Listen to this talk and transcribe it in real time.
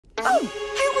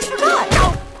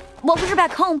while we were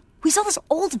back home, we saw this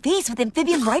old vase with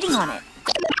amphibian writing on it.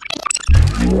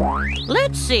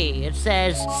 Let's see. It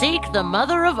says, "Seek the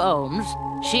mother of Olms.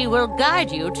 She will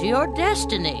guide you to your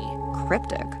destiny."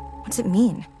 Cryptic. What's it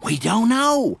mean? We don't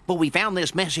know, but we found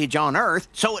this message on Earth,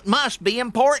 so it must be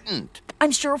important.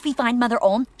 I'm sure if we find Mother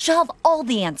Olm, she'll have all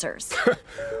the answers.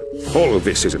 All of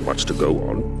this isn't much to go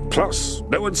on. Plus,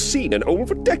 no one's seen an Olm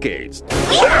for decades.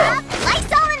 We have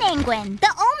Lysol and Angwin, the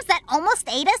Olms that almost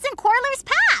ate us in Quarler's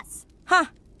Pass. Huh.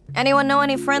 Anyone know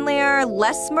any friendlier,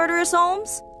 less murderous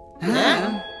Olms?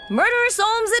 Huh? Murderous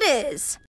Olms it is.